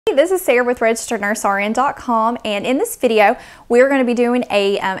This is Sarah with RegisteredNurseRN.com, and in this video we're going to be doing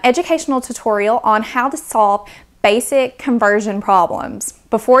a educational tutorial on how to solve basic conversion problems.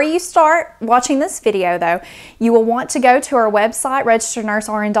 Before you start watching this video though, you will want to go to our website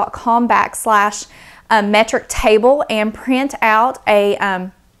registerednursern.com/metric table and print out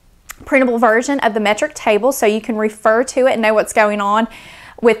a printable version of the metric table so you can refer to it and know what's going on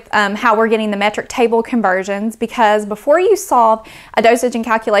with how we're getting the metric table conversions, because before you solve a dosage and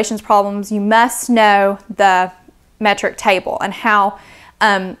calculations problems, you must know the metric table and how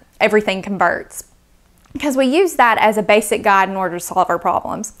everything converts, because we use that as a basic guide in order to solve our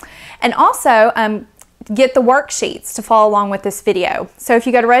problems. And also get the worksheets to follow along with this video. So if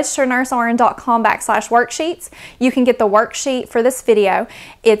you go to registerednursern.com/worksheets, you can get the worksheet for this video.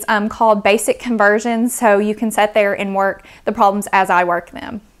 It's called Basic Conversions, so you can sit there and work the problems as I work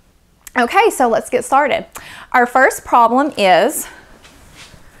them. Okay, so let's get started. Our first problem is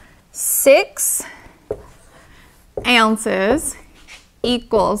 6 ounces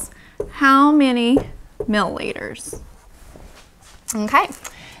equals how many milliliters? Okay,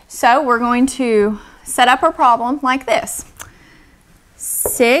 so we're going to set up our problem like this.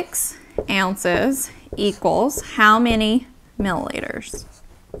 6 ounces equals how many milliliters?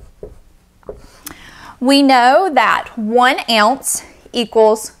 We know that 1 ounce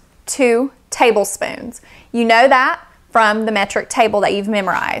equals 2 tablespoons. You know that from the metric table that you've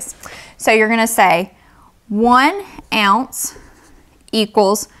memorized. So you're going to say 1 ounce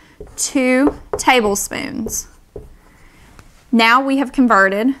equals 2 tablespoons. Now we have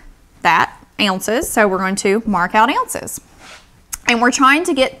converted that ounces, so we're going to mark out ounces. And we're trying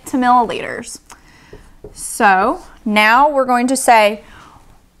to get to milliliters. So now we're going to say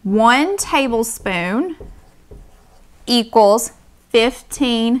 1 tablespoon equals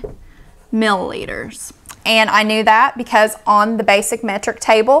 15 milliliters. And I knew that because on the basic metric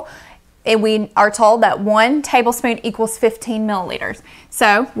table, we are told that 1 tablespoon equals 15 milliliters.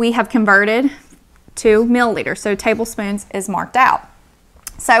 So we have converted to milliliters. So tablespoons is marked out.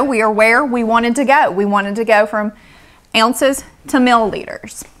 So we are where we wanted to go. We wanted to go from ounces to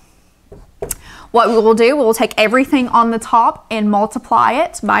milliliters. What we will do, we will take everything on the top and multiply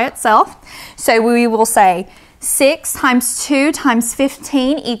it by itself. So we will say 6 times 2 times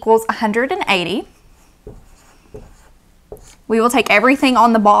 15 equals 180. We will take everything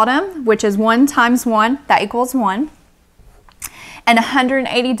on the bottom, which is 1 times 1, that equals 1. And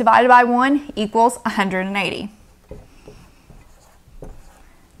 180 divided by 1 equals 180.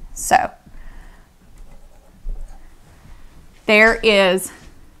 So there is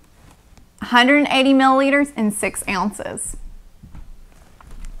 180 milliliters and 6 ounces.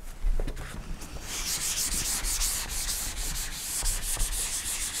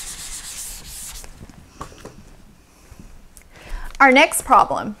 Our next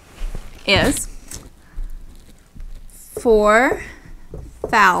problem is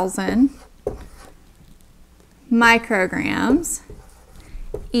 4,000 micrograms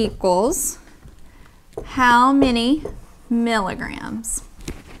equals how many milligrams?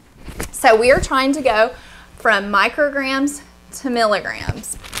 So we are trying to go from micrograms to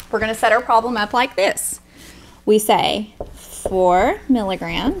milligrams. We're going to set our problem up like this. We say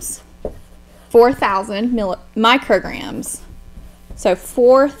 4,000 micrograms. So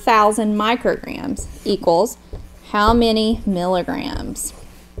 4,000 micrograms equals how many milligrams?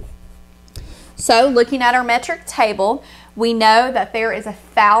 So looking at our metric table, we know that there is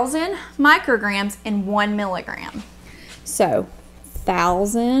 1,000 micrograms in 1 milligram. So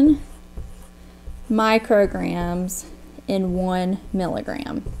 1,000 micrograms in 1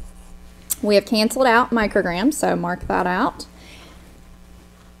 milligram. We have canceled out micrograms, so mark that out.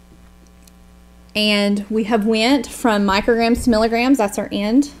 And we have went from micrograms to milligrams, that's our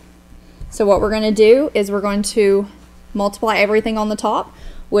end. So what we're going to do is we're going to multiply everything on the top,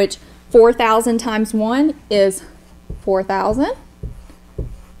 which 4,000 times 1 is 4,000.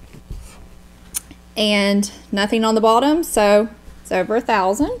 And nothing on the bottom, so it's over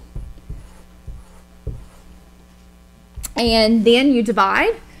 1,000. And then you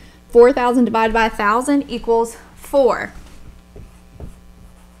divide. 4,000 divided by 1,000 equals 4.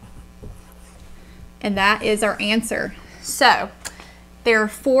 And that is our answer. So there are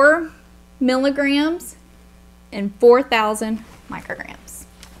 4 milligrams and 4,000 micrograms.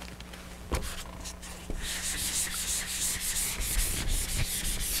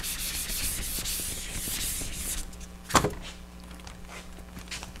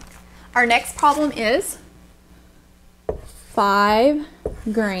 Our next problem is 5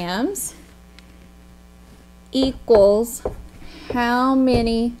 grams equals how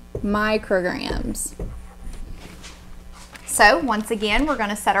many micrograms? So So once again, we're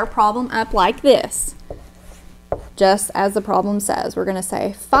going to set our problem up like this. Just as the problem says, we're going to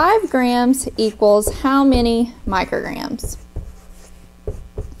say 5 grams equals how many micrograms?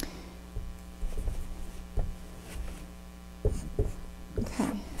 Okay,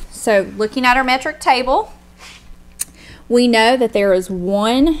 so looking at our metric table, we know that there is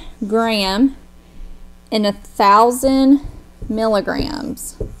 1 gram in 1,000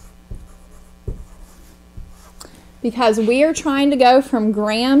 milligrams. Because we are trying to go from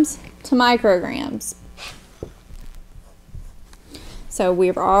grams to micrograms. So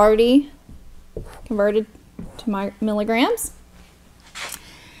we've already converted to milligrams.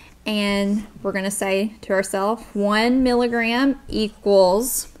 And we're going to say to ourselves, 1 milligram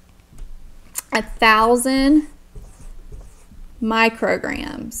equals 1,000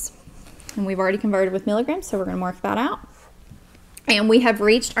 micrograms. And we've already converted with milligrams, so we're going to mark that out. And we have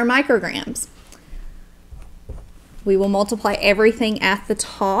reached our micrograms. We will multiply everything at the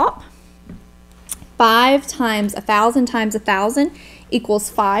top. 5 times 1,000 times 1,000 equals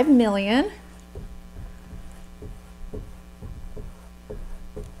 5 million.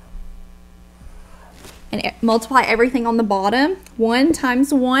 And multiply everything on the bottom. 1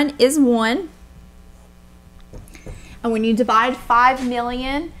 times 1 is 1. And when you divide 5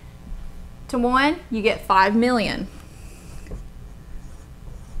 million to 1, you get 5 million.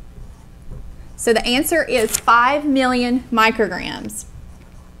 So the answer is 5 million micrograms.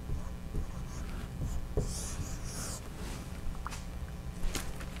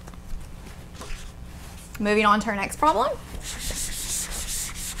 Moving on to our next problem.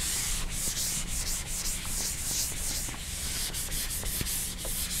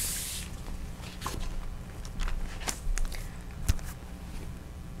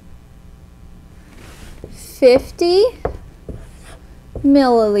 $50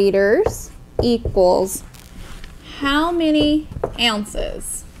 milliliters equals how many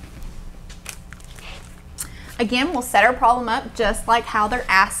ounces? Again, we'll set our problem up just like how they're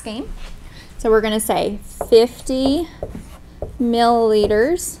asking. So we're going to say 50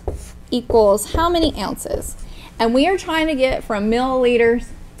 milliliters equals how many ounces? And we are trying to get from milliliters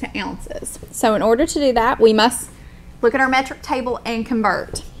to ounces. So in order to do that, we must look at our metric table and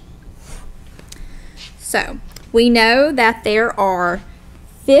convert. So we know that there are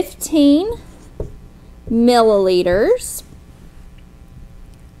 15 milliliters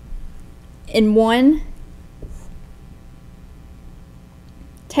in 1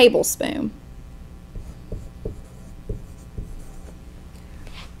 tablespoon.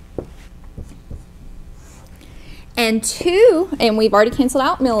 And we've already canceled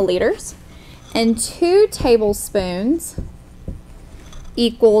out milliliters, and 2 tablespoons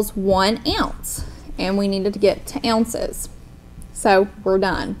equals 1 ounce. And we needed to get to ounces. So we're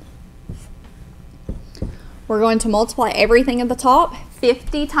done. We're going to multiply everything at the top.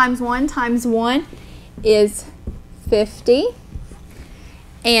 50 times 1 times 1 is 50.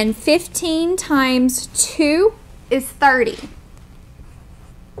 And 15 times 2 is 30.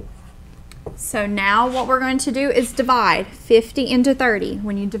 So now what we're going to do is divide 50 into 30.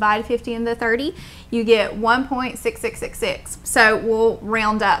 When you divide 50 into 30, you get 1.6666. So we'll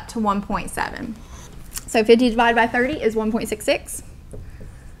round up to 1.7. So 50 divided by 30 is 1.66.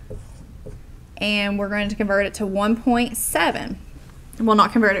 And we're going to convert it to 1.7. Well,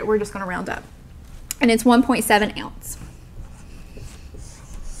 not convert it, we're just going to round up. And it's 1.7 ounce.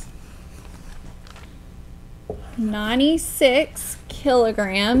 96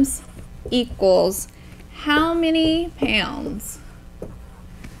 kilograms equals how many pounds?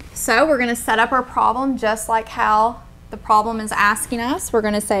 So we're going to set up our problem just like how the problem is asking us. We're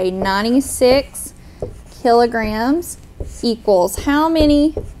going to say 96 kilograms equals how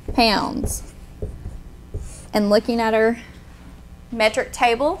many pounds? And looking at our metric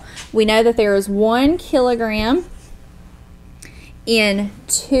table, we know that there is 1 kilogram in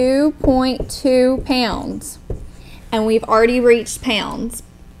 2.2 pounds. And we've already reached pounds.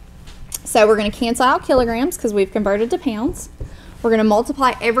 So we're going to cancel out kilograms because we've converted to pounds. We're going to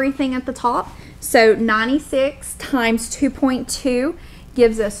multiply everything at the top. So 96 times 2.2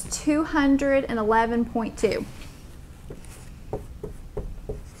 gives us 211.2.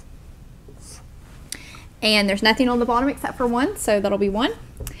 And there's nothing on the bottom except for 1, so that'll be 1.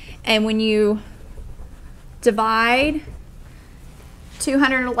 And when you divide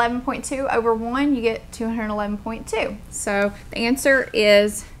 211.2 over 1, you get 211.2. So the answer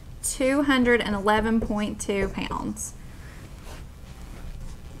is 211.2 pounds.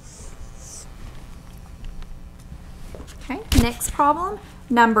 Okay, next problem,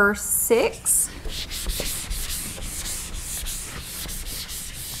 number 6.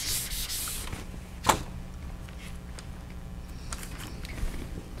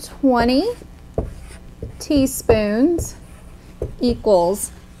 20 teaspoons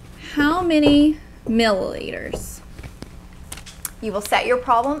equals how many milliliters? You will set your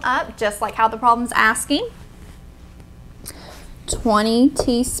problem up just like how the problem's asking. 20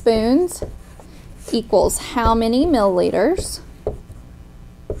 teaspoons equals how many milliliters?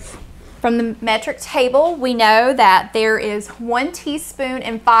 From the metric table, we know that there is 1 teaspoon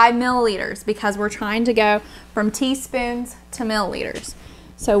and 5 milliliters because we're trying to go from teaspoons to milliliters.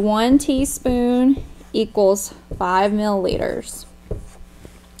 So 1 teaspoon equals 5 milliliters.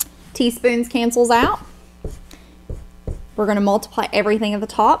 Teaspoons cancels out. We're going to multiply everything at the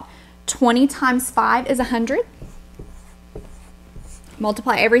top. 20 times 5 is 100.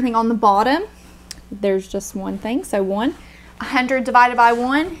 Multiply everything on the bottom. There's just one thing, so 100 divided by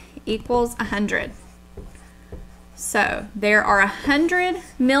 1 equals 100. So there are 100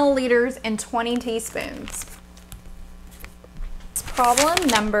 milliliters in 20 teaspoons. Problem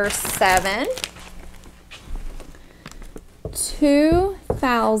number 7.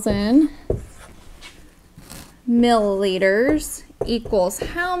 2,000 milliliters equals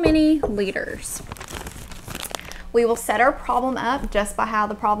how many liters? We will set our problem up just by how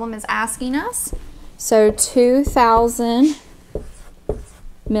the problem is asking us. So 2,000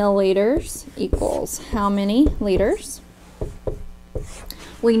 milliliters equals how many liters?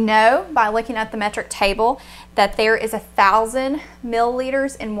 We know by looking at the metric table that there is 1,000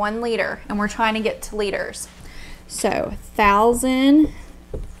 milliliters in 1 liter, and we're trying to get to liters. So 1,000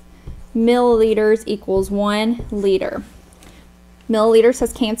 milliliters equals 1 liter. Milliliters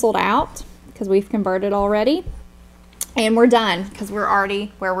has canceled out because we've converted already, and we're done because we're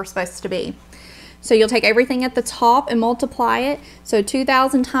already where we're supposed to be. So you'll take everything at the top and multiply it. So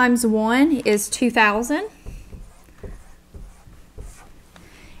 2,000 times 1 is 2,000.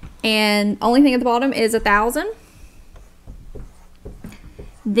 And only thing at the bottom is 1,000.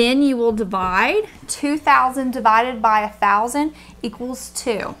 Then you will divide. 2,000 divided by 1,000 equals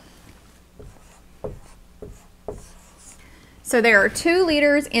 2. So there are 2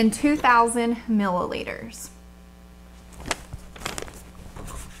 liters in 2,000 milliliters.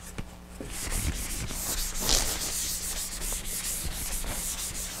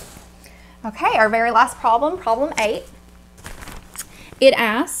 Okay, our very last problem, problem 8. It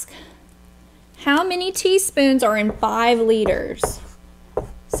asks, how many teaspoons are in 5 liters?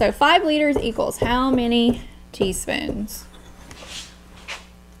 So 5 liters equals how many teaspoons?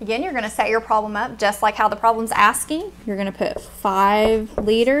 Again, you're going to set your problem up just like how the problem's asking. You're going to put 5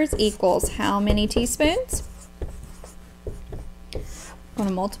 liters equals how many teaspoons? Going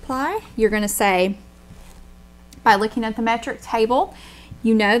to multiply. You're going to say, by looking at the metric table,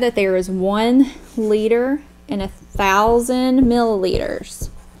 you know that there is 1 liter in 1,000 milliliters.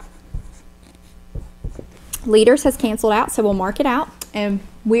 Liters has canceled out, so we'll mark it out. And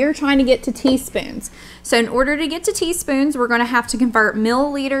we're trying to get to teaspoons. So in order to get to teaspoons, we're going to have to convert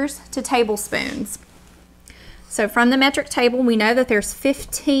milliliters to tablespoons. So from the metric table, we know that there's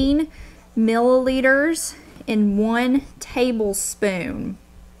 15 milliliters in 1 tablespoon.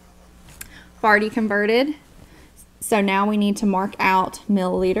 I've already converted. So now we need to mark out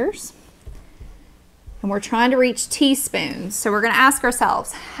milliliters. And we're trying to reach teaspoons. So we're going to ask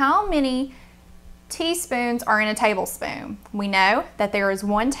ourselves, how many teaspoons are in a tablespoon? We know that there is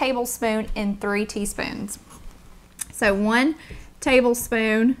 1 tablespoon in 3 teaspoons. So 1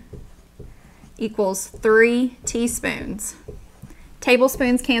 tablespoon equals 3 teaspoons.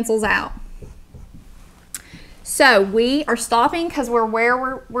 Tablespoons cancels out. So we are stopping because we're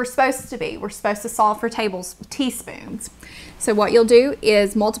where we're supposed to be. We're supposed to solve for teaspoons. So what you'll do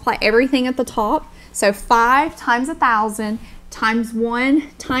is multiply everything at the top. So 5 times 1,000 times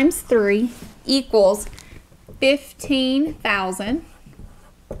 1 times 3 equals 15,000.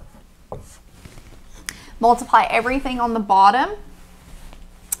 Multiply everything on the bottom.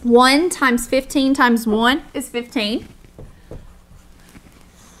 1 times 15 times 1 is 15.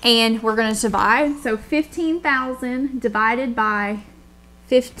 And we're going to divide. So 15,000 divided by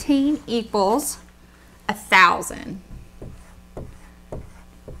 15 equals 1,000.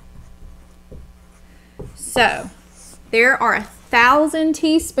 So there are 1,000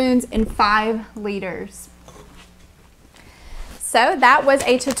 teaspoons in 5 liters. So that was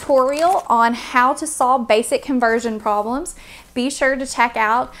a tutorial on how to solve basic conversion problems. Be sure to check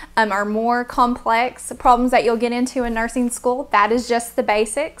out our more complex problems that you'll get into in nursing school. That is just the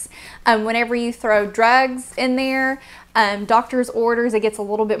basics. Whenever you throw drugs in there, doctor's orders, it gets a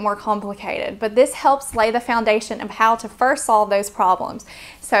little bit more complicated. But this helps lay the foundation of how to first solve those problems.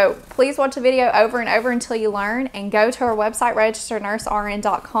 So please watch the video over and over until you learn, and go to our website,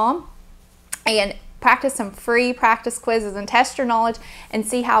 registerednursern.com. And practice some free practice quizzes and test your knowledge and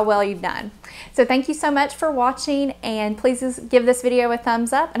see how well you've done. So thank you so much for watching, and please give this video a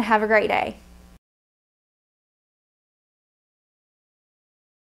thumbs up and have a great day.